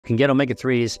can get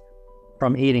omega-3s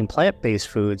from eating plant-based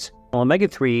foods.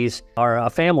 Omega-3s are a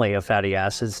family of fatty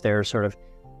acids. They're sort of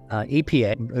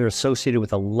EPA. They're associated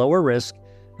with a lower risk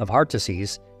of heart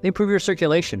disease. They improve your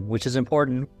circulation, which is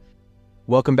important.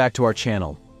 Welcome back to our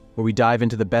channel, where we dive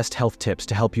into the best health tips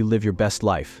to help you live your best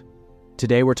life.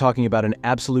 Today we're talking about an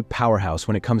absolute powerhouse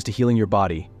when it comes to healing your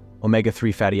body,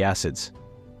 omega-3 fatty acids.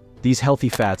 These healthy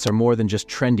fats are more than just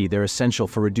trendy, they're essential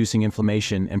for reducing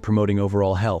inflammation and promoting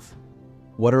overall health.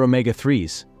 What are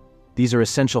omega-3s? These are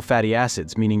essential fatty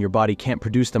acids, meaning your body can't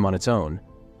produce them on its own.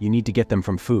 You need to get them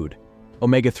from food.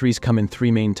 Omega-3s come in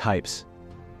three main types.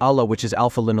 ALA, which is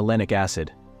alpha-linolenic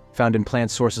acid, found in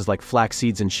plant sources like flax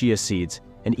seeds and chia seeds,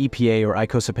 and EPA or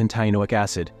eicosapentaenoic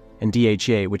acid, and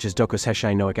DHA, which is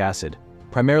docosahexaenoic acid,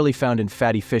 primarily found in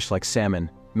fatty fish like salmon,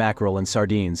 mackerel, and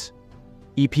sardines.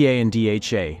 EPA and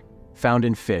DHA, found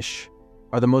in fish,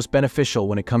 are the most beneficial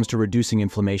when it comes to reducing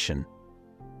inflammation.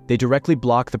 They directly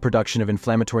block the production of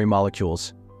inflammatory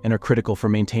molecules and are critical for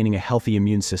maintaining a healthy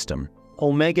immune system.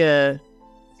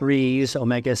 Omega-3s,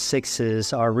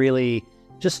 omega-6s are really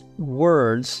just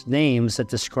words, names that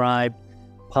describe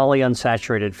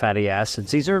polyunsaturated fatty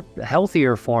acids. These are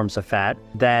healthier forms of fat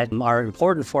that are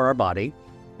important for our body.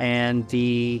 And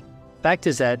the fact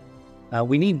is that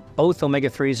we need both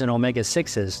omega-3s and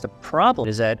omega-6s. The problem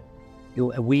is that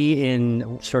we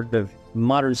in sort of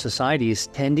modern societies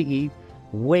tend to eat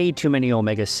way too many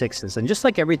omega-6s. And just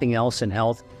like everything else in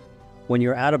health, when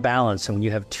you're out of balance and when you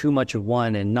have too much of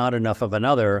one and not enough of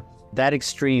another, that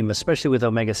extreme, especially with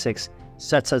omega-6,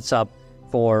 sets us up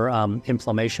for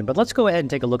inflammation. But let's go ahead and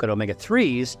take a look at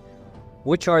omega-3s,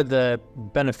 which are the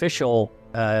beneficial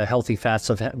healthy fats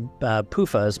of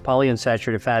PUFAs,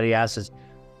 polyunsaturated fatty acids,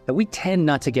 that we tend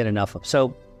not to get enough of.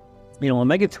 So,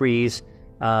 omega-3s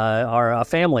are a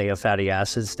family of fatty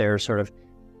acids. They're sort of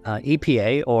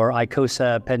EPA or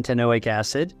eicosapentaenoic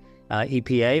acid,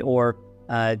 EPA, or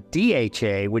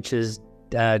DHA, which is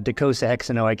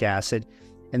docosahexaenoic acid.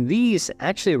 And these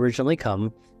actually originally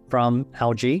come from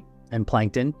algae and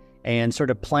plankton and sort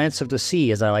of plants of the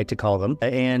sea, as I like to call them.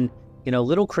 And,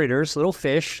 little critters, little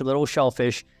fish, little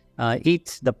shellfish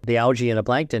eat the algae and the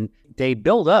plankton. They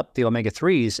build up the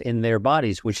omega-3s in their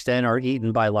bodies, which then are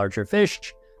eaten by larger fish.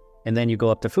 And then you go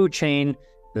up the food chain,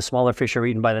 the smaller fish are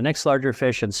eaten by the next larger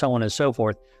fish, and so on and so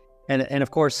forth. And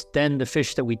of course, then the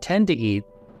fish that we tend to eat,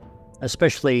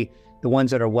 especially the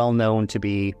ones that are well known to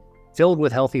be filled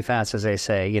with healthy fats, as they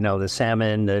say, the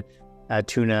salmon, the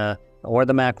tuna, or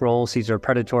the mackerels, these are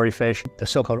predatory fish. The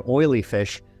so-called oily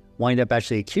fish wind up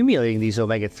actually accumulating these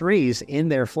omega-3s in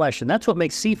their flesh, and that's what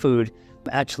makes seafood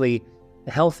actually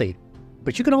healthy.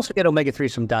 But you can also get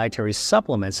omega-3s from dietary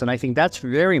supplements, and I think that's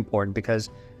very important because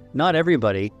not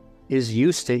everybody is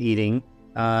used to eating,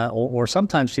 or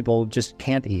sometimes people just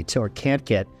can't eat or can't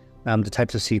get the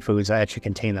types of seafoods that actually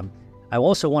contain them. I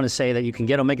also want to say that you can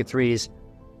get omega-3s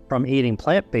from eating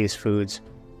plant-based foods,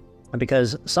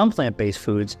 because some plant-based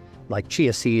foods like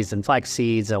chia seeds and flax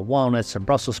seeds, walnuts and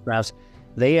Brussels sprouts,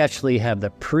 they actually have the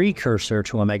precursor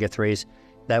to omega-3s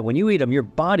that when you eat them, your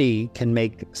body can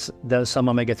make some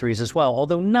omega-3s as well,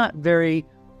 although not very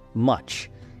much.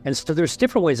 And so there's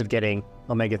different ways of getting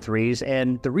omega-3s.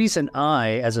 And the reason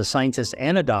I, as a scientist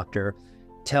and a doctor,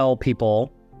 tell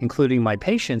people, including my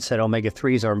patients, that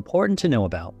omega-3s are important to know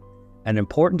about and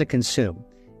important to consume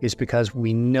is because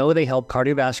we know they help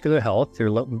cardiovascular health.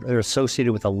 They're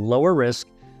associated with a lower risk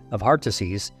of heart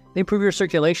disease. They improve your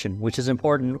circulation, which is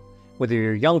important. Whether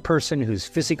you're a young person who's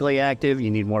physically active,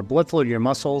 you need more blood flow to your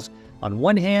muscles on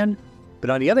one hand, but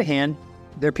on the other hand,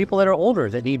 there are people that are older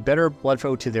that need better blood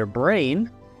flow to their brain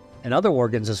and other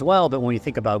organs as well. But when you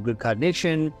think about good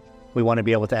cognition, we want to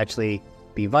be able to actually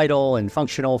be vital and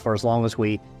functional for as long as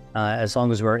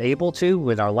we're able to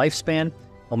with our lifespan.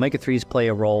 Omega-3s play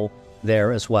a role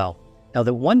there as well. Now,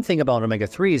 the one thing about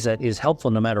omega-3s that is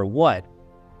helpful no matter what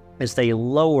is they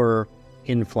lower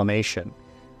inflammation.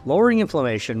 Lowering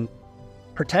inflammation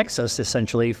protects us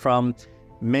essentially from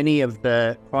many of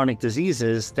the chronic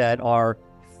diseases that are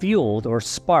fueled or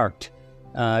sparked,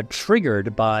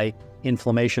 triggered by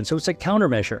inflammation. So it's a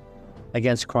countermeasure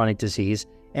against chronic disease.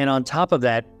 And on top of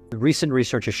that, recent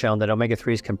research has shown that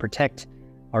omega-3s can protect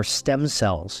our stem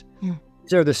cells.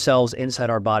 These are the cells inside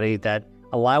our body that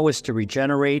allow us to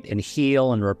regenerate and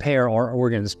heal and repair our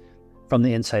organs from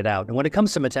the inside out. And when it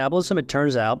comes to metabolism, it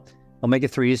turns out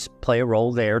omega-3s play a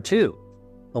role there too.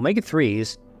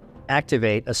 Omega-3s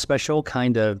activate a special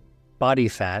kind of body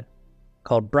fat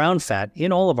called brown fat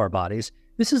in all of our bodies.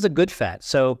 This is a good fat.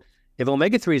 So if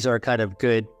omega-3s are a kind of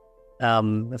good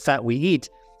fat we eat,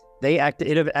 it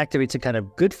activates a kind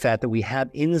of good fat that we have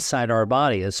inside our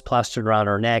body. It's plastered around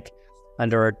our neck,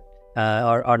 under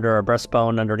under our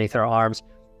breastbone, underneath our arms.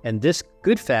 And this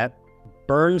good fat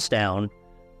burns down,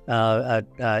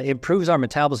 improves our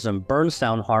metabolism, burns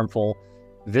down harmful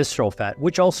visceral fat,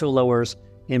 which also lowers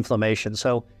inflammation.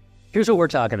 So here's what we're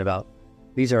talking about.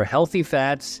 These are healthy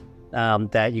fats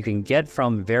that you can get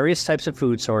from various types of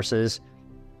food sources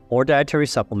or dietary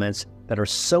supplements that are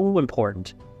so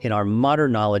important in our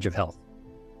modern knowledge of health.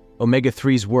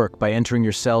 Omega-3s work by entering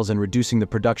your cells and reducing the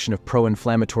production of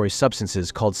pro-inflammatory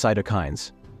substances called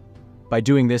cytokines. By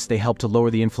doing this, they help to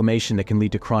lower the inflammation that can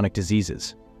lead to chronic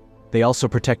diseases. They also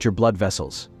protect your blood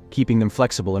vessels, keeping them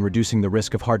flexible and reducing the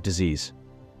risk of heart disease.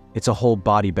 It's a whole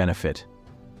body benefit.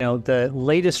 You know, the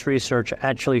latest research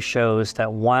actually shows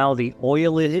that while the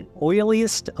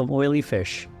oiliest of oily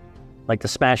fish, like the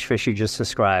smash fish you just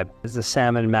described, is the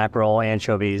salmon, mackerel,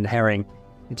 anchovies, and herring,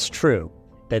 it's true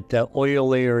that the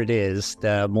oilier it is,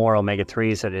 the more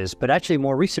omega-3s it is. But actually,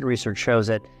 more recent research shows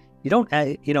that you don't,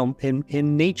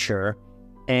 in nature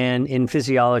and in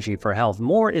physiology for health,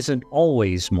 more isn't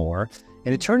always more.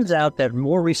 And it turns out that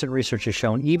more recent research has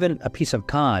shown even a piece of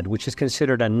cod, which is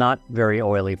considered a not very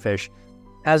oily fish,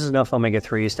 has enough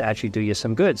omega-3s to actually do you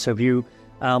some good. So if you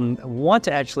want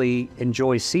to actually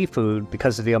enjoy seafood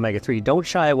because of the omega-3, don't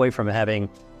shy away from having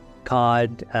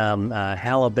cod,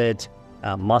 halibut,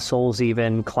 mussels,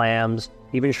 even clams,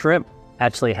 even shrimp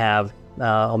actually have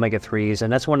omega-3s.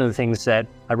 And that's one of the things that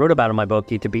I wrote about in my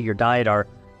book, Eat to Beat Your Diet, are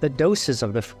the doses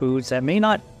of the foods that may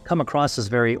not come across as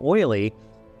very oily,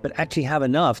 but actually have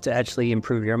enough to actually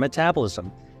improve your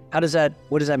metabolism. What does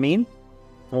that mean?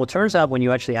 Well, it turns out when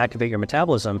you actually activate your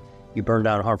metabolism, you burn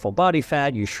down harmful body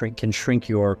fat, you can shrink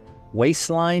your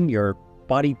waistline, your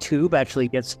body tube actually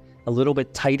gets a little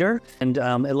bit tighter, and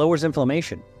it lowers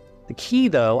inflammation. The key,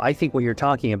 though, I think what you're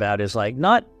talking about is like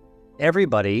not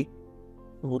everybody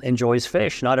enjoys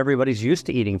fish. Not everybody's used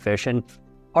to eating fish. And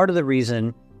part of the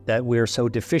reason that we're so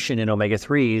deficient in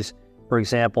omega-3s, for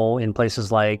example, in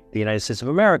places like the United States of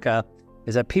America,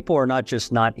 is that people are not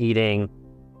just not eating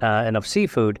enough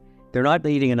seafood, they're not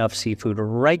eating enough seafood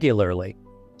regularly.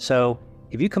 So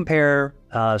if you compare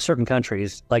certain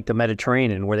countries like the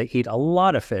Mediterranean, where they eat a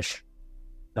lot of fish,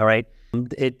 all right,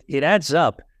 it adds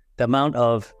up the amount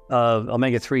of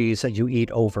omega-3s that you eat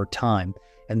over time.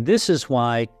 And this is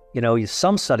why, you know,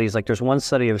 some studies, like there's one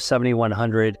study of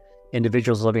 7,100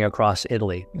 individuals living across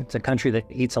Italy. It's a country that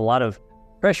eats a lot of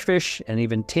fresh fish and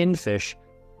even tinned fish.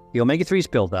 The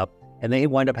omega-3s build up, and they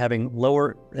wind up having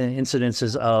lower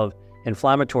incidences of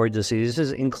inflammatory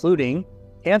diseases, including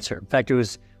cancer. In fact, there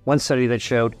was one study that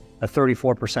showed a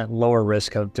 34% lower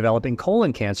risk of developing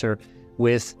colon cancer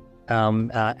with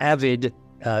avid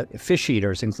fish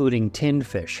eaters, including tinned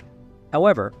fish.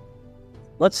 However,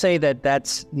 let's say that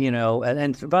that's, you know,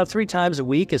 and about 3 times a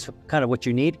week is kind of what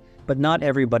you need, but not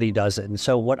everybody does it. And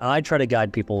so what I try to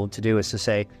guide people to do is to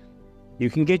say, you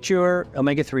can get your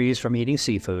omega-3s from eating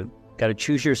seafood. Got to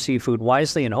choose your seafood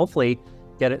wisely and hopefully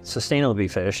get it sustainably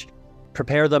fished.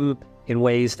 Prepare them in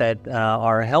ways that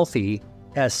are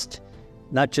healthiest,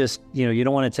 not just, you know, you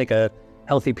don't want to take a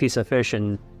healthy piece of fish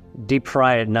and deep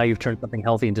fry it, and now you've turned something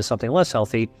healthy into something less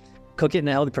healthy. Cook it in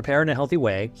a healthy, prepare it in a healthy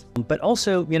way. But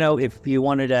also, you know, if you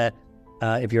wanted to,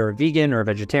 if you're a vegan or a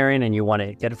vegetarian and you want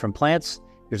to get it from plants,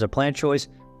 there's a plant choice.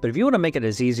 But if you want to make it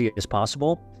as easy as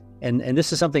possible, and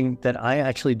this is something that I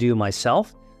actually do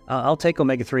myself, I'll take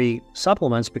omega-3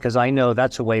 supplements because I know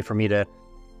that's a way for me to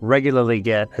regularly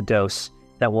get a dose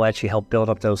that will actually help build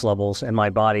up those levels in my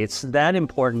body. It's that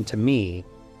important to me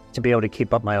to be able to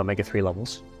keep up my omega-3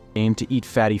 levels. Aim to eat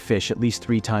fatty fish at least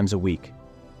 3 times a week.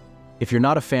 If you're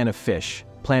not a fan of fish,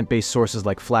 plant-based sources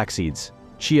like flax seeds,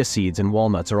 chia seeds, and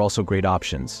walnuts are also great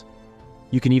options.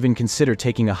 You can even consider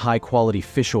taking a high-quality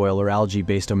fish oil or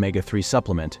algae-based omega-3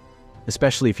 supplement,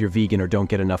 especially if you're vegan or don't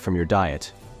get enough from your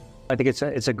diet. I think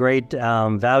it's a great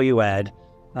value add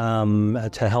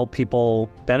to help people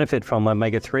benefit from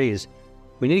omega-3s.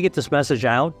 We need to get this message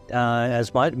out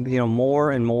as much, you know,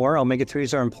 more and more.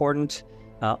 Omega-3s are important.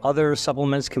 Other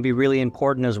supplements can be really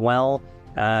important as well.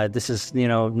 This is, you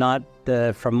know, not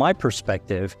from my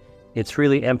perspective, it's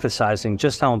really emphasizing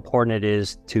just how important it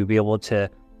is to be able to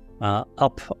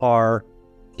up our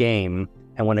game.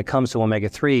 And when it comes to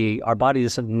omega-3, our body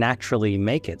doesn't naturally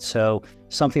make it. So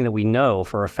something that we know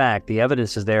for a fact, the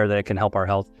evidence is there that it can help our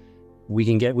health.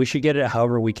 We should get it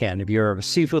however we can. If you're a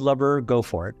seafood lover, go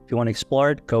for it. If you want to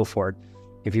explore it, go for it.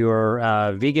 If you're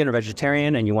vegan or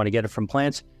vegetarian and you want to get it from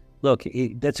plants, look,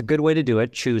 that's a good way to do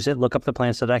it. Choose it. Look up the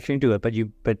plants that actually do it.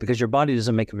 But because your body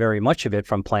doesn't make very much of it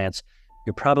from plants,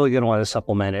 you're probably going to want to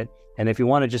supplement it. And if you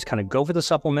want to just kind of go for the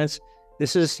supplements,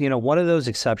 this is, you know, one of those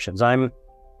exceptions. I'm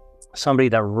somebody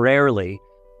that rarely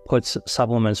puts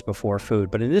supplements before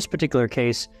food. But in this particular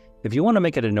case, if you want to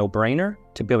make it a no-brainer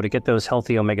to be able to get those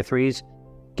healthy omega-3s,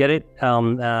 get it.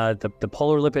 The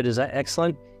polar lipid is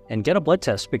excellent, and get a blood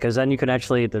test, because then you can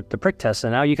actually, the prick test,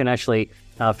 and now you can actually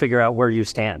figure out where you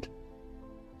stand.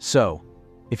 So,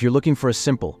 if you're looking for a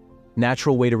simple,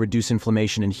 natural way to reduce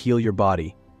inflammation and heal your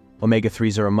body,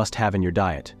 omega-3s are a must-have in your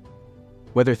diet.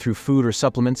 Whether through food or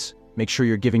supplements, make sure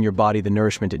you're giving your body the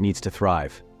nourishment it needs to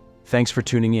thrive. Thanks for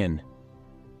tuning in.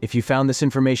 If you found this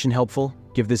information helpful,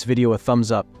 give this video a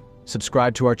thumbs up,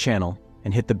 subscribe to our channel,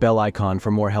 and hit the bell icon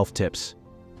for more health tips.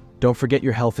 Don't forget,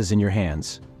 your health is in your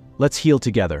hands. Let's heal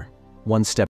together, one step